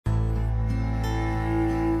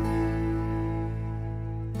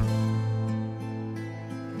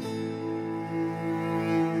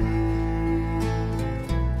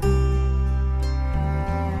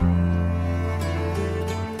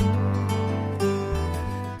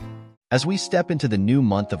As we step into the new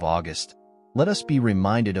month of August, let us be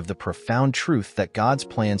reminded of the profound truth that God's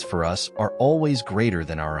plans for us are always greater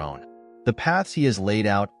than our own. The paths He has laid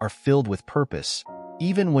out are filled with purpose,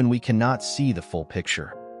 even when we cannot see the full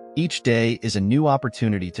picture. Each day is a new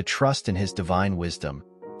opportunity to trust in His divine wisdom,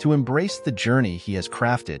 to embrace the journey He has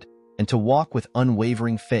crafted, and to walk with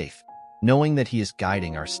unwavering faith, knowing that He is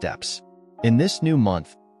guiding our steps. In this new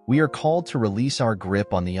month, we are called to release our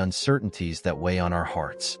grip on the uncertainties that weigh on our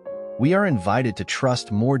hearts. We are invited to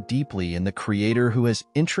trust more deeply in the Creator who has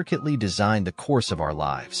intricately designed the course of our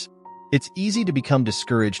lives. It's easy to become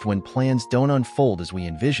discouraged when plans don't unfold as we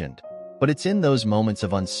envisioned, but it's in those moments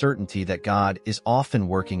of uncertainty that God is often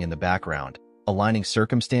working in the background, aligning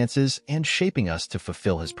circumstances and shaping us to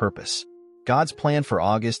fulfill His purpose. God's plan for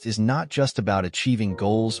August is not just about achieving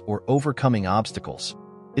goals or overcoming obstacles.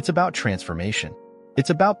 It's about transformation. It's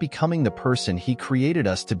about becoming the person He created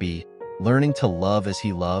us to be, learning to love as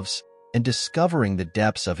He loves, and discovering the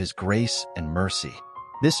depths of His grace and mercy.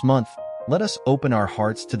 This month, let us open our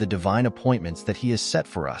hearts to the divine appointments that He has set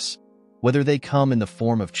for us, whether they come in the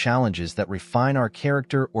form of challenges that refine our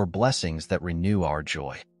character or blessings that renew our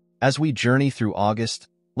joy. As we journey through August,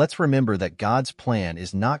 let's remember that God's plan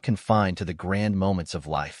is not confined to the grand moments of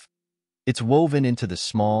life. It's woven into the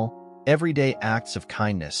small, everyday acts of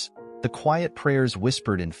kindness, the quiet prayers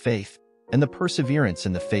whispered in faith, and the perseverance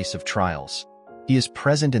in the face of trials. He is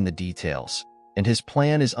present in the details, and His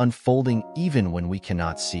plan is unfolding even when we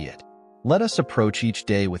cannot see it. Let us approach each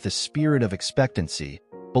day with a spirit of expectancy,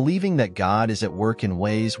 believing that God is at work in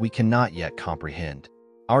ways we cannot yet comprehend.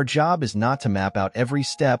 Our job is not to map out every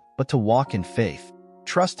step, but to walk in faith,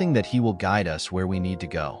 trusting that He will guide us where we need to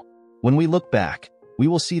go. When we look back, we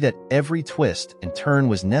will see that every twist and turn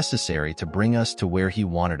was necessary to bring us to where He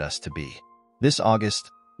wanted us to be. This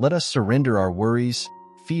August, let us surrender our worries,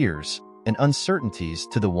 fears, and uncertainties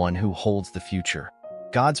to the One who holds the future.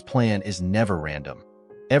 God's plan is never random.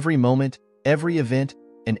 Every moment, every event,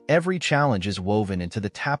 and every challenge is woven into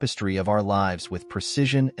the tapestry of our lives with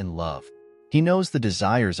precision and love. He knows the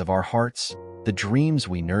desires of our hearts, the dreams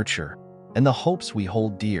we nurture, and the hopes we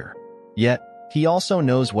hold dear. Yet, He also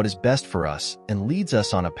knows what is best for us and leads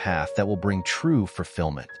us on a path that will bring true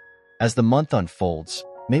fulfillment. As the month unfolds,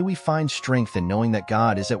 may we find strength in knowing that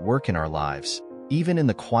God is at work in our lives, even in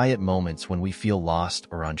the quiet moments when we feel lost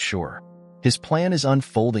or unsure. His plan is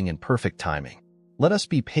unfolding in perfect timing. Let us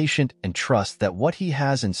be patient and trust that what He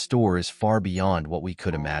has in store is far beyond what we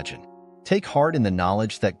could imagine. Take heart in the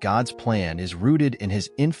knowledge that God's plan is rooted in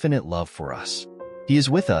His infinite love for us. He is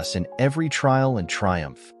with us in every trial and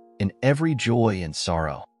triumph, in every joy and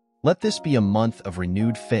sorrow. Let this be a month of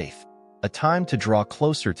renewed faith, a time to draw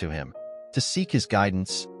closer to Him, to seek His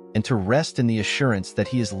guidance, and to rest in the assurance that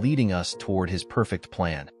He is leading us toward His perfect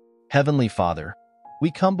plan. Heavenly Father,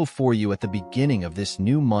 we come before You at the beginning of this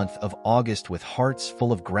new month of August with hearts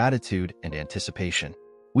full of gratitude and anticipation.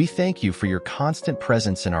 We thank You for Your constant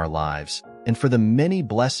presence in our lives and for the many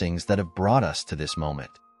blessings that have brought us to this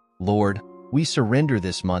moment. Lord, we surrender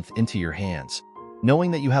this month into Your hands,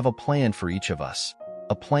 knowing that You have a plan for each of us,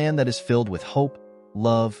 a plan that is filled with hope,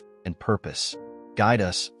 love, and purpose. Guide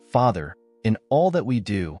us, Father, in all that we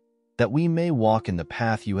do, that we may walk in the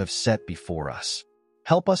path You have set before us.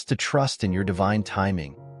 Help us to trust in Your divine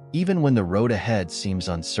timing, even when the road ahead seems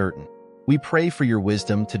uncertain. We pray for Your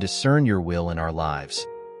wisdom to discern Your will in our lives,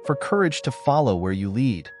 for courage to follow where You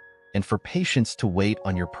lead, and for patience to wait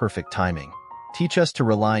on Your perfect timing. Teach us to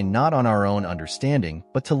rely not on our own understanding,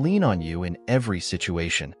 but to lean on You in every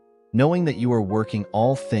situation, knowing that You are working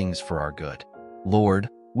all things for our good. Lord,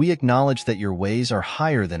 we acknowledge that Your ways are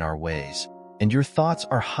higher than our ways, and Your thoughts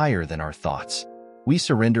are higher than our thoughts. We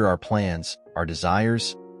surrender our plans, our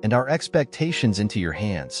desires, and our expectations into Your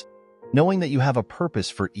hands, knowing that You have a purpose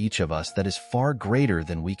for each of us that is far greater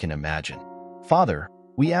than we can imagine. Father,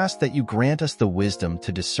 we ask that You grant us the wisdom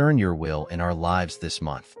to discern Your will in our lives this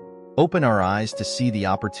month. Open our eyes to see the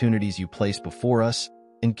opportunities You place before us,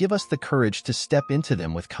 and give us the courage to step into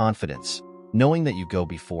them with confidence, knowing that You go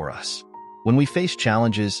before us. When we face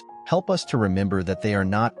challenges, help us to remember that they are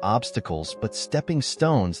not obstacles but stepping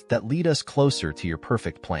stones that lead us closer to Your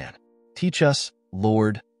perfect plan. Teach us,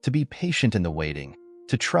 Lord, to be patient in the waiting,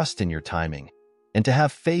 to trust in Your timing, and to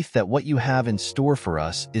have faith that what You have in store for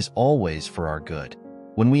us is always for our good.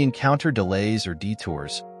 When we encounter delays or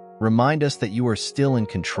detours, remind us that You are still in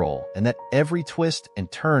control and that every twist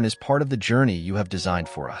and turn is part of the journey You have designed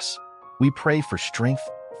for us. We pray for strength,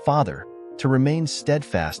 Father, to remain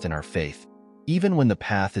steadfast in our faith, even when the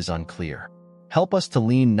path is unclear. Help us to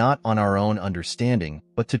lean not on our own understanding,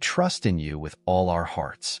 but to trust in You with all our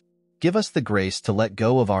hearts. Give us the grace to let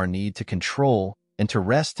go of our need to control and to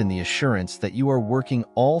rest in the assurance that you are working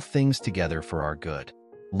all things together for our good.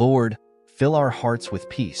 Lord, fill our hearts with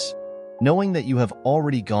peace, knowing that you have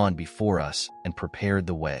already gone before us and prepared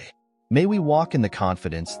the way. May we walk in the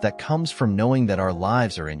confidence that comes from knowing that our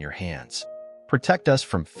lives are in your hands. Protect us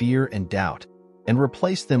from fear and doubt, and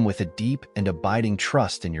replace them with a deep and abiding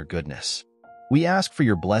trust in your goodness. We ask for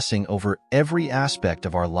your blessing over every aspect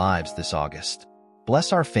of our lives this August.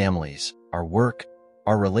 Bless our families, our work,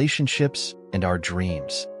 our relationships, and our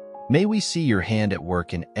dreams. May we see your hand at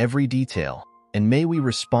work in every detail, and may we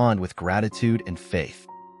respond with gratitude and faith.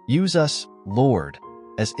 Use us, Lord,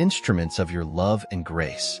 as instruments of your love and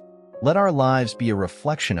grace. Let our lives be a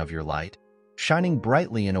reflection of your light, shining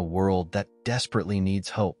brightly in a world that desperately needs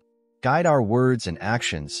hope. Guide our words and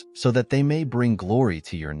actions so that they may bring glory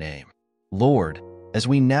to your name. Lord, as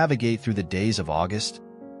we navigate through the days of August,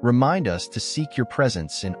 remind us to seek your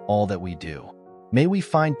presence in all that we do. May we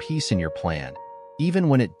find peace in your plan, even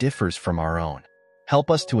when it differs from our own.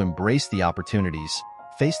 Help us to embrace the opportunities,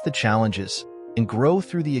 face the challenges, and grow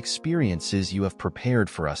through the experiences you have prepared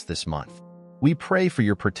for us this month. We pray for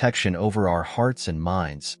your protection over our hearts and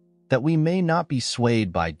minds, that we may not be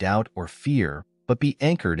swayed by doubt or fear, but be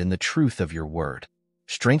anchored in the truth of your word.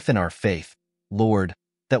 Strengthen our faith, Lord,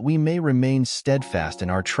 that we may remain steadfast in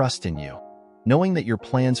our trust in you, knowing that your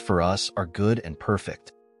plans for us are good and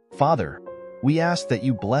perfect. Father, we ask that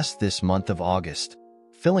you bless this month of August,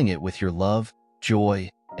 filling it with your love, joy,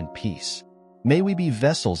 and peace. May we be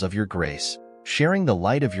vessels of your grace, sharing the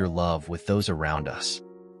light of your love with those around us.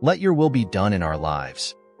 Let your will be done in our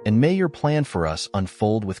lives, and may your plan for us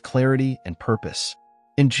unfold with clarity and purpose.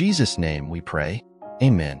 In Jesus' name we pray.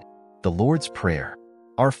 Amen. The Lord's Prayer.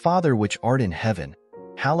 Our Father which art in heaven,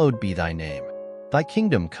 hallowed be thy name. Thy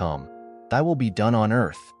kingdom come, thy will be done on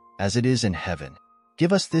earth, as it is in heaven.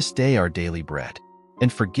 Give us this day our daily bread,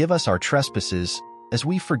 and forgive us our trespasses, as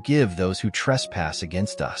we forgive those who trespass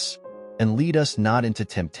against us. And lead us not into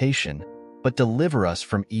temptation, but deliver us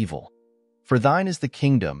from evil. For thine is the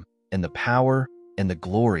kingdom, and the power, and the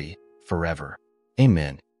glory, forever.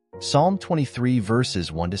 Amen. Psalm 23 verses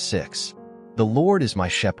 1-6. The Lord is my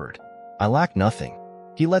shepherd. I lack nothing.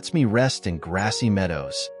 He lets me rest in grassy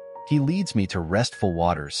meadows. He leads me to restful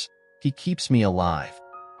waters. He keeps me alive.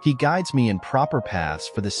 He guides me in proper paths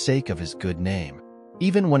for the sake of his good name.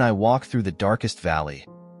 Even when I walk through the darkest valley,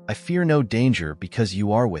 I fear no danger because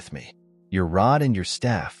you are with me. Your rod and your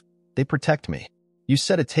staff, they protect me. You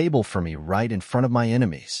set a table for me right in front of my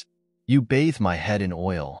enemies. You bathe my head in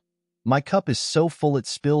oil. My cup is so full it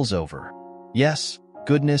spills over. Yes,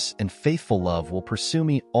 goodness and faithful love will pursue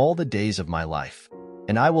me all the days of my life,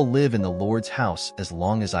 and I will live in the Lord's house as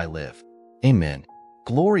long as I live. Amen.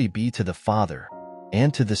 Glory be to the Father,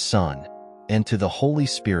 and to the Son, and to the Holy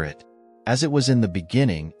Spirit, as it was in the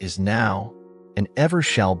beginning, is now, and ever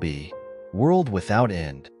shall be, world without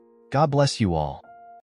end. God bless you all.